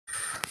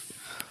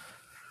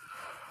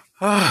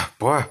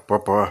Boy.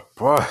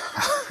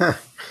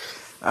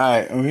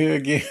 Alright, I'm here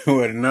again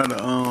with another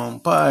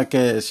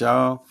podcast,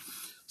 y'all.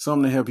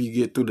 Something to help you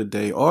get through the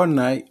day or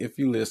night if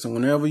you listen,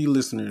 whenever you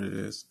listen to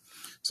this.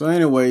 So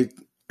anyway,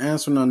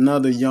 answering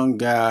another young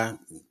guy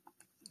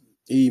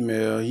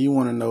email, he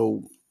wanna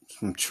know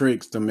some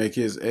tricks to make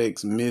his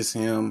ex miss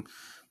him,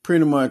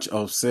 pretty much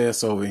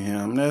obsess over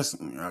him.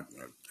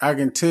 I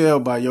can tell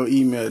by your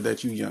email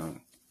that you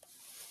young.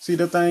 See,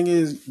 the thing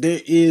is,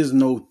 there is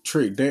no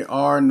trick. There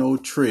are no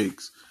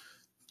tricks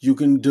you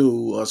can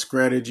do, or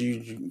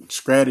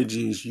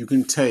strategies you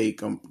can take,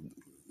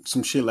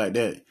 some shit like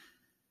that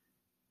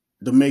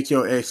to make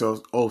your ex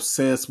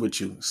obsessed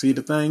with you. See,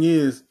 the thing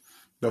is,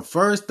 the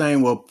first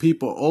thing what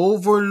people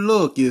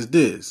overlook is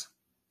this: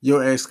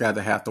 your ex got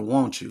to have to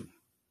want you.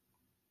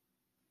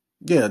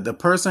 Yeah, the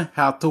person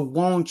have to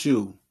want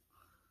you.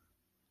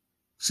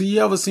 See, you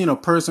ever seen a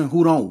person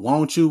who don't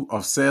want you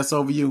obsess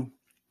over you?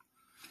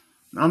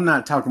 I'm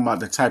not talking about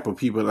the type of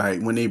people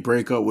like when they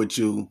break up with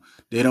you,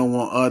 they don't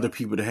want other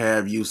people to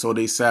have you, so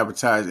they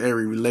sabotage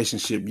every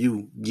relationship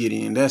you get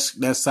in. That's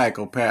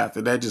psychopath.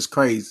 That's just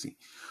crazy.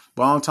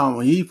 But I'm talking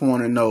about he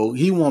want to know,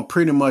 he want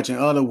pretty much, in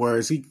other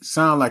words, he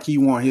sound like he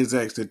want his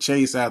ex to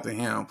chase after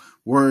him,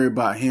 worry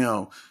about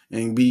him,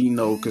 and be,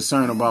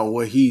 concerned about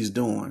what he's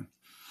doing.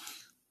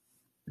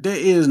 There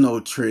is no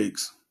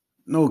tricks,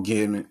 no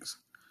gimmicks.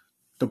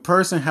 The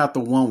person have to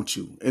want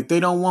you. If they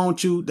don't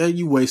want you, then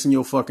you wasting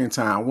your fucking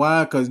time.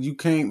 Why? Because you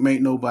can't make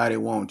nobody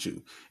want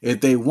you.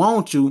 If they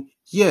want you,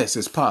 yes,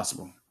 it's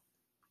possible.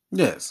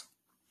 Yes.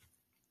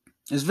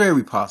 It's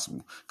very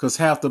possible. Because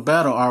half the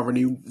battle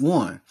already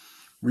won.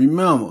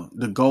 Remember,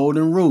 the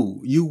golden rule.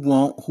 You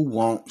want who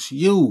wants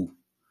you.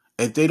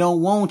 If they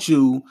don't want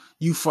you,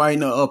 you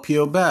fighting an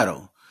uphill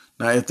battle.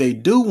 Now, if they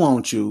do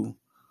want you,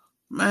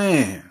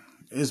 man,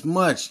 it's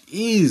much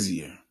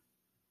easier.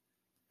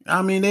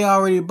 I mean, they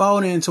already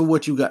bought into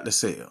what you got to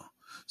sell.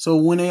 So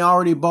when they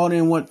already bought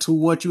in to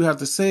what you have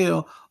to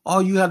sell,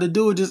 all you have to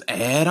do is just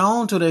add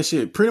on to that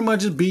shit. Pretty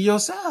much just be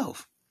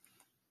yourself.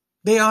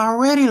 They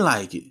already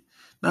like it.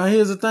 Now,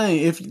 here's the thing.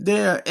 If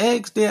they're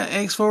X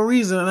for a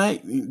reason. Right?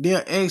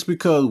 They're X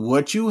because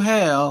what you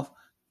have,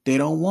 they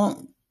don't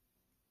want.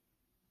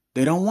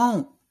 They don't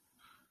want.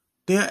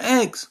 They're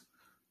X.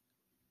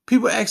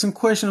 People asking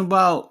questions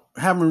about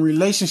having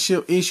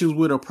relationship issues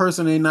with a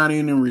person they're not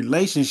in a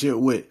relationship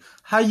with.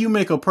 How you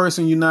make a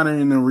person you're not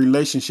in a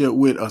relationship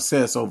with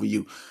obsess over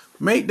you?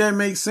 Make that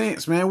make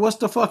sense, man. What's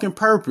the fucking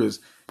purpose?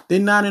 They're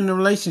not in a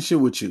relationship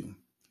with you.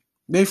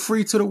 They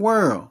free to the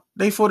world.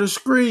 They for the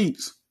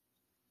streets.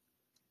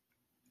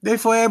 They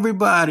for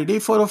everybody. They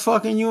for the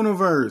fucking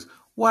universe.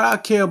 What I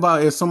care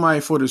about is somebody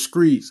for the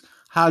streets.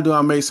 How do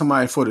I make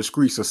somebody for the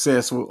streets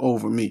successful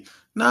over me?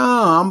 No,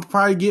 I'm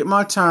probably get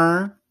my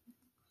turn.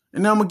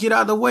 And I'm going to get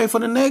out of the way for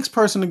the next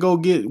person to go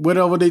get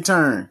whatever they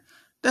turn.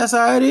 That's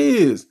how it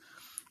is.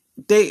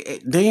 They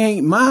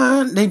ain't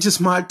mine. They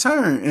just my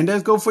turn. And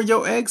that's go for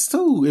your ex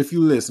too, if you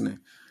listening.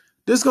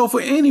 This go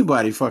for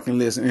anybody fucking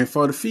listening. And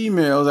for the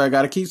females, I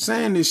got to keep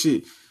saying this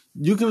shit.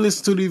 You can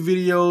listen to these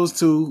videos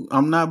too.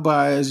 I'm not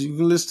biased. You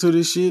can listen to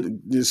this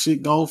shit. This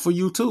shit go for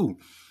you too.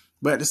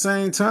 But at the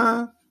same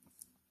time,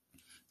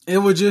 it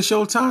was just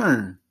your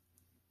turn.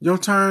 Your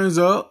turn's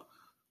up.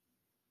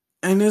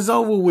 And it's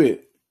over with.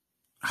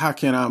 How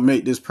can I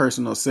make this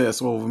person obsess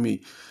over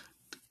me?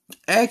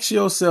 Ask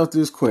yourself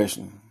this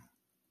question.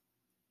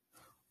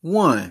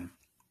 1,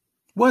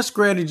 what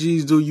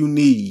strategies do you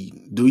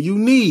need? Do you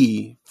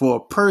need for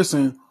a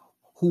person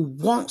who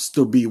wants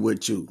to be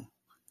with you?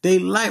 They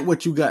like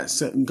what you got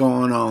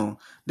going on.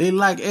 They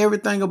like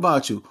everything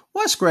about you.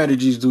 What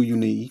strategies do you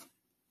need?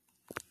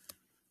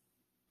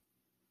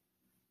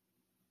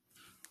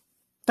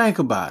 Think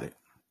about it.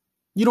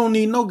 You don't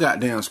need no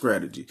goddamn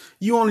strategy.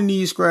 You only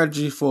need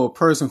strategy for a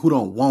person who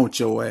don't want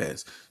your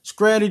ass.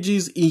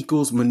 Strategies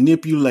equals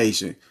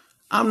manipulation.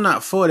 I'm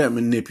not for that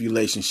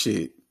manipulation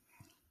shit.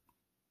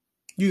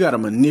 You gotta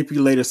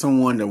manipulate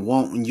someone to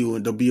want you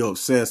and to be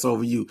obsessed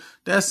over you.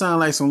 That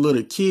sounds like some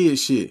little kid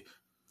shit.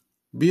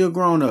 Be a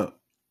grown up.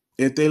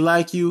 If they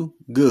like you,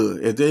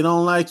 good. If they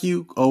don't like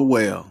you, oh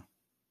well.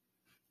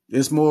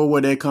 It's more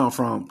where they come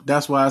from.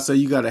 That's why I say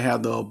you gotta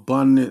have the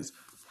abundance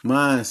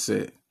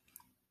mindset.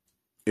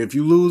 If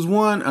you lose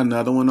one,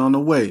 another one on the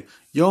way.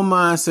 Your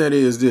mindset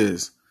is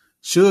this.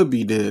 Should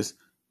be this.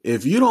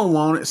 If you don't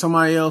want it,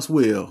 somebody else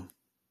will.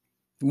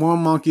 One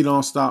monkey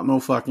don't stop no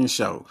fucking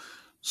show.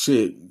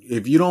 Shit.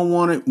 If you don't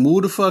want it,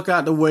 move the fuck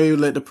out the way.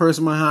 Let the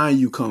person behind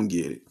you come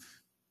get it.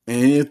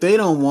 And if they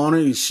don't want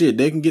it, shit,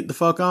 they can get the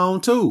fuck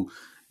on too.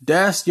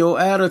 That's your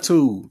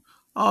attitude.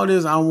 All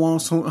this, I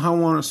want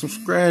some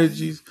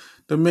strategies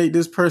to make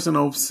this person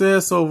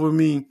obsess over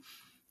me.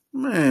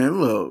 Man,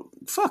 look,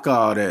 fuck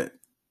all that.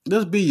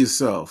 Just be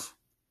yourself.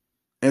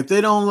 If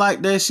they don't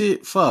like that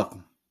shit, fuck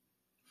them.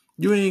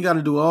 You ain't got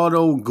to do all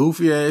those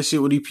goofy ass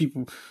shit with these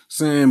people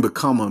saying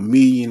become a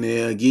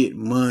millionaire, get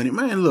money.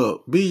 Man,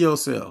 look, be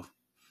yourself.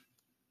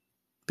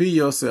 Be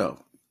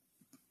yourself.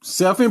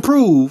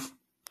 Self-improve,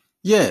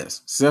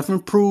 Yes,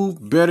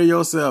 self-improve, better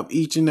yourself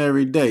each and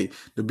every day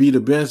to be the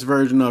best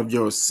version of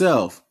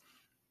yourself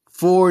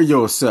for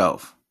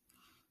yourself.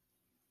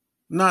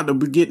 Not to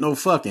get no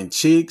fucking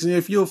chicks. And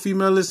if you're a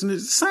female listener, the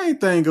same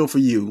thing go for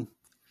you.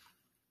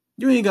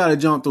 You ain't gotta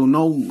jump through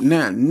no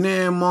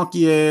nan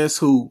monkey ass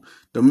who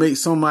to make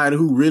somebody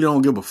who really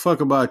don't give a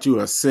fuck about you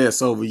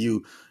obsess over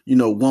you,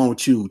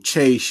 want you,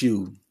 chase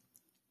you.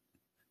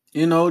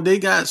 They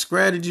got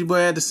strategy,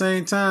 but at the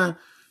same time,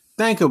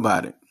 think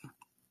about it.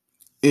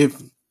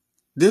 If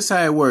this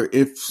how it works,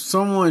 if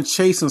someone's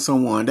chasing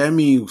someone, that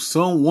means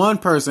one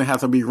person has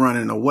to be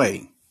running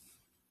away.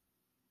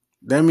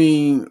 That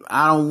means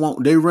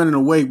they running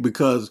away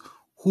because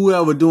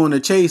whoever doing the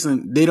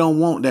chasing, they don't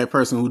want that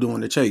person who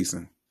doing the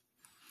chasing.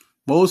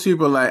 Most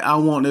people are like, I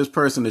want this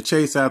person to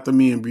chase after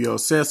me and be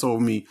obsessed over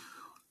me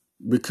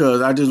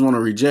because I just want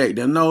to reject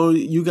them. No,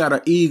 you got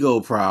an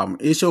ego problem.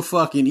 It's your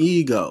fucking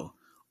ego.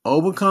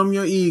 Overcome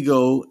your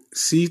ego.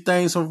 See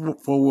things for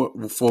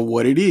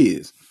what it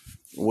is.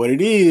 What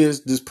it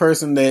is, this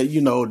person that,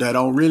 that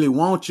don't really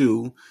want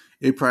you,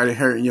 it probably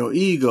hurting your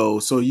ego.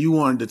 So you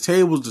want the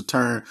tables to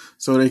turn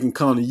so they can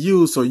come to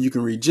you so you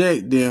can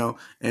reject them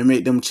and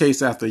make them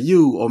chase after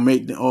you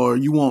or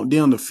you want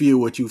them to feel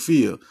what you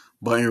feel.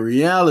 But in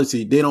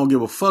reality, they don't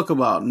give a fuck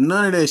about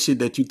none of that shit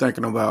that you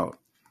thinking about.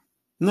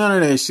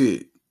 None of that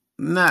shit.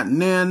 None of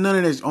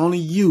that. Only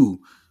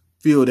you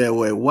feel that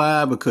way.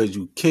 Why? Because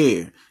you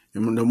care.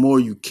 And the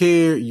more you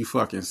care, you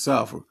fucking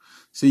suffer.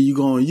 See, you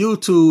go on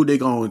YouTube, they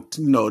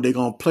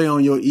gonna play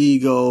on your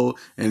ego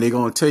and they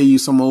gonna tell you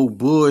some old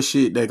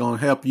bullshit that gonna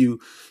help you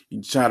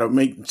try to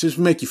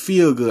make you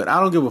feel good. I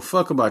don't give a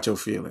fuck about your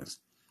feelings.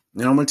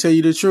 And I'm gonna tell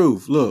you the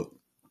truth. Look,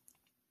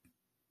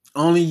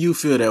 only you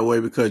feel that way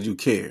because you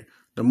care.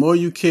 The more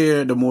you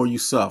care, the more you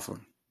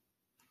suffer.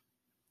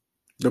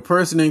 The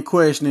person in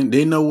questioning,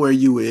 they know where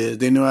you is.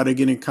 They know how to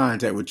get in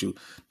contact with you.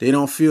 They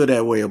don't feel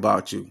that way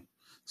about you.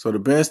 So the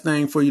best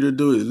thing for you to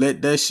do is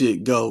let that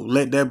shit go.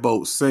 Let that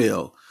boat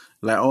sail.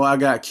 Like, oh, I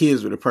got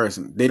kids with a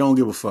person. They don't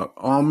give a fuck.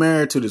 Oh, I'm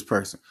married to this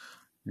person.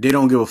 They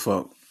don't give a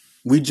fuck.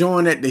 We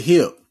joined at the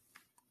hip.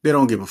 They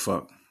don't give a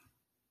fuck.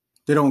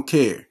 They don't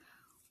care.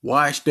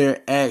 Watch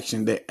their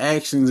action. Their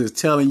actions is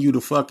telling you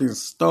the fucking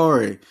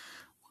story.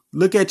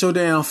 Look at your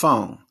damn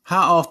phone.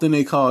 How often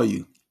they call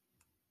you?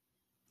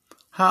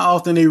 How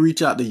often they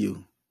reach out to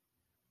you?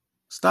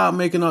 Stop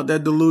making up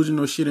that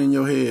delusional shit in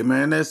your head,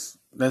 man. That's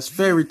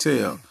fairy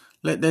tale.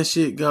 Let that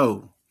shit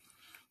go.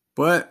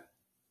 But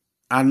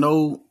I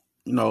know,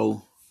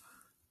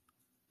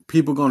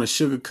 people gonna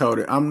sugarcoat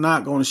it. I'm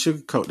not gonna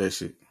sugarcoat that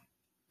shit.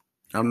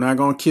 I'm not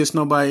gonna kiss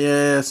nobody's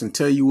ass and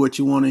tell you what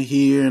you want to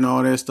hear and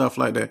all that stuff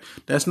like that.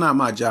 That's not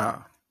my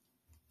job.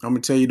 I'm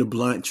gonna tell you the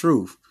blunt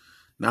truth.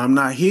 Now I'm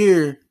not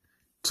here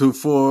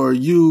for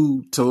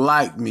you to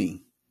like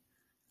me.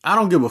 I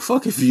don't give a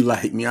fuck if you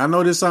like me. I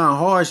know this sounds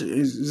harsh.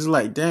 It's just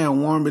like,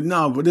 damn, Warren,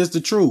 but it's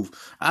the truth.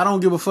 I don't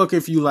give a fuck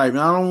if you like me.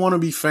 I don't want to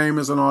be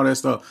famous and all that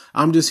stuff.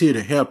 I'm just here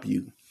to help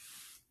you.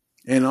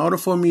 In order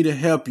for me to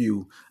help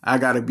you, I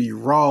got to be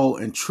raw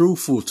and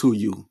truthful to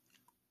you.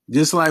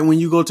 Just like when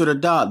you go to the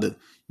doctor,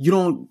 you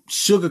don't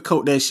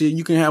sugarcoat that shit.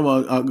 You can have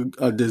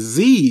a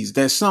disease.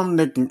 That's something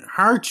that can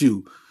hurt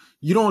you.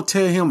 You don't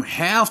tell him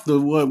half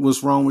what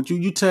was wrong with you.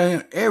 You tell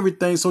him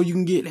everything so you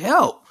can get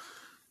help.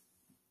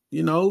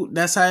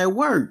 That's how it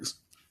works.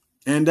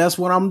 And that's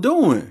what I'm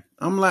doing.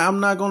 I'm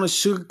not going to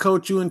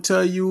sugarcoat you and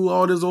tell you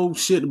all this old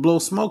shit to blow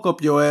smoke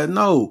up your ass.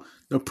 No,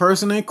 the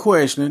person in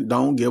question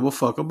don't give a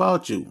fuck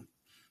about you.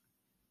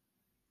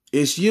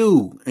 It's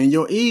you and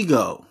your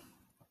ego.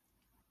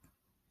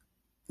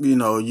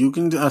 You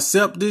can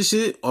accept this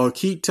shit or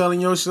keep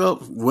telling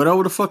yourself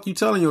whatever the fuck you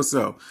telling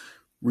yourself.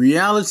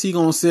 Reality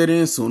gonna set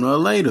in sooner or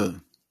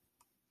later.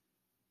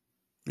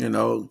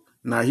 Now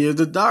here's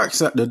the dark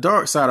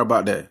side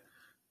about that.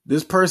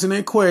 This person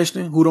in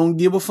question who don't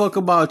give a fuck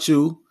about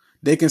you,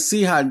 they can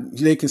see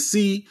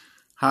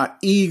how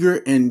eager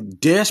and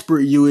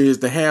desperate you is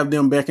to have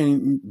them back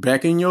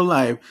in your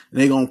life. And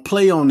they gonna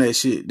play on that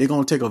shit. They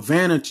gonna take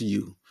advantage of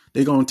you.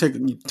 They gonna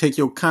take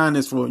your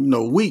kindness for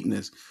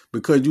weakness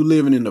because you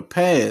living in the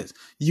past.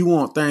 You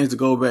want things to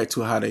go back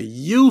to how they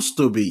used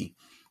to be.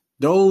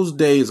 Those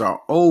days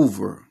are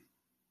over.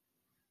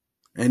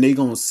 And they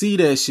gonna see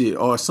that shit,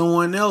 or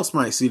someone else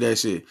might see that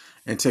shit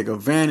and take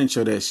advantage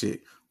of that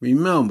shit.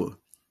 Remember,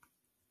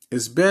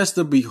 it's best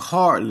to be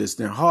heartless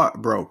than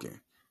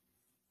heartbroken.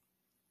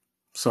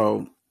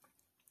 So,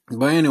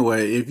 but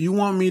anyway, if you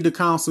want me to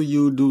counsel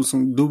you, do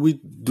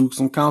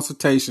some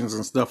consultations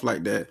and stuff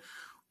like that.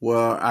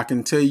 Well, I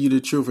can tell you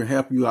the truth and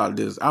help you out of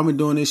this. I've been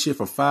doing this shit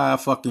for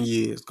 5 fucking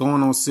years,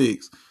 going on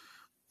 6.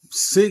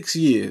 6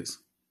 years.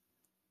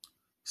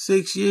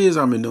 6 years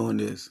I've been doing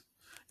this.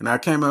 And I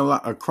came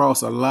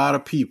across a lot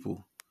of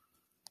people.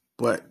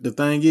 But the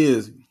thing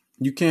is,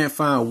 you can't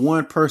find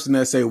one person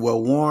that say,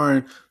 well,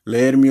 Warren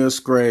led me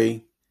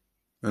astray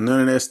and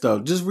none of that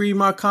stuff. Just read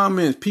my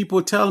comments.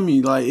 People telling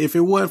me, like, if it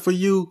wasn't for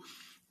you,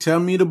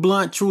 tell me the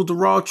blunt truth, the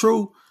raw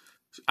truth,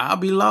 I'll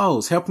be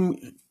lost.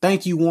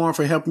 Thank you, Warren,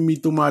 for helping me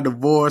through my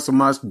divorce and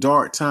my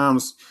dark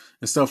times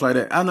and stuff like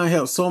that. I done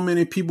helped so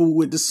many people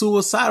with the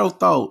suicidal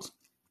thoughts.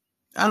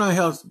 I done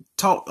helped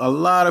talk a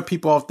lot of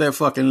people off that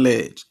fucking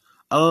ledge.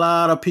 A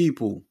lot of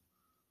people.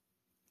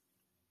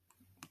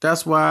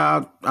 That's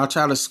why I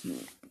try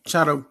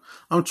to.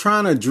 I'm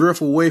trying to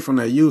drift away from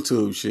that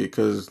YouTube shit,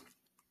 because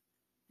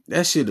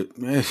that shit,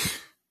 man.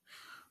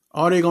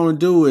 All they gonna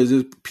do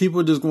is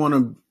people just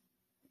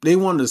they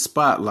want the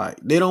spotlight.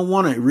 They don't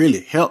want to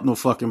really help no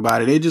fucking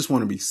body. They just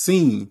want to be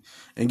seen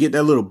and get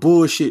that little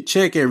bullshit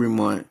check every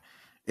month.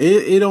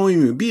 It don't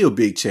even be a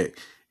big check.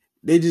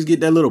 They just get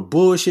that little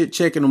bullshit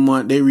check in a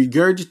month. They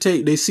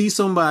regurgitate. They see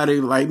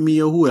somebody like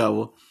me or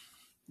whoever.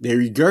 They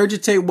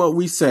regurgitate what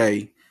we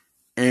say,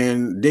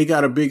 and they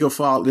got a bigger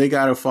follow. They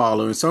got a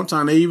following.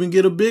 Sometimes they even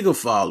get a bigger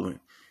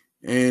following,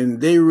 and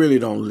they really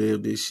don't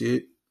live this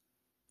shit.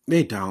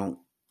 They don't.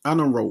 I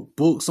done wrote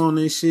books on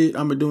this shit.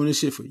 I've been doing this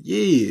shit for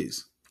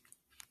years.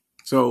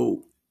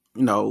 So,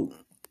 I'm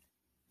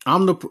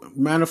the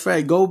matter of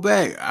fact. Go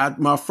back.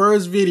 My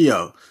first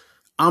video.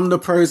 I'm the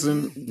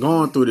person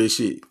going through this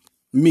shit.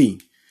 Me.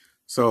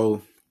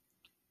 So,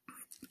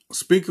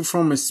 speaking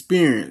from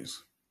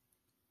experience,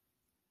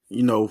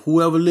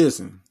 whoever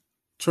listen,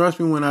 trust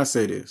me when I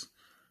say this.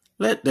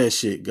 Let that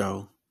shit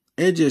go.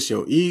 It's just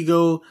your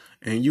ego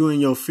and you and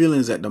your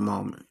feelings at the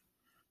moment.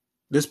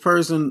 This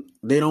person,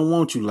 they don't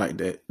want you like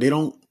that. They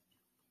don't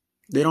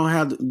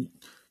have to,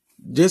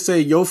 just say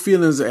your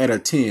feelings are at a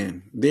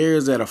 10.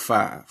 Theirs at a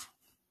 5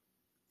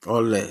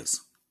 or less.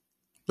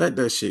 Let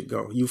that shit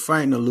go. You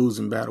fighting a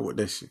losing battle with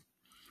that shit.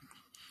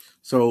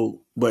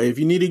 So, but if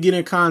you need to get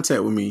in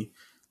contact with me,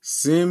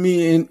 send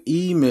me an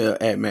email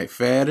at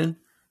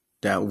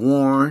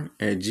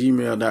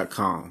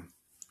mcfadden.warren@gmail.com.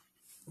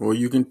 Or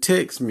you can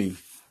text me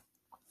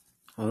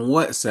on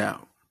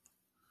WhatsApp.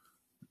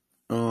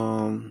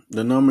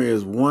 The number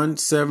is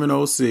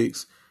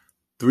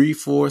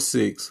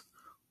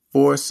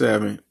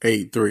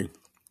 1-706-346-4783.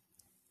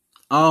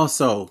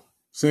 Also,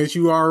 since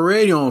you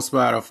already on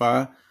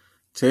Spotify,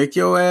 take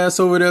your ass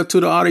over there to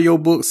the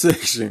audiobook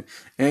section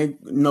and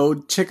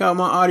check out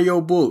my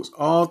audiobooks.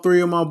 All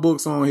 3 of my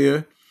books on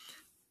here.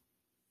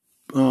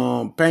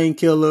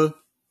 Painkiller,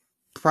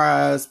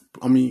 Prize.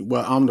 I'm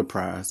the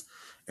prize.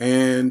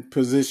 And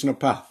Position of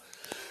Power.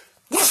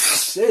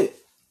 Shit.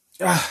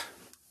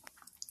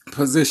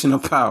 Position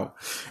of Power.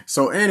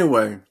 So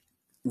anyway,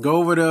 go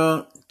over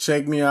there,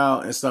 check me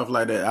out and stuff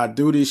like that. I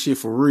do this shit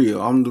for real.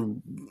 I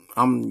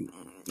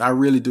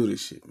really do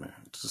this shit, man.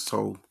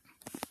 So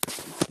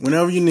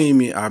whenever you need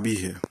me, I'll be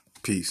here.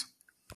 Peace.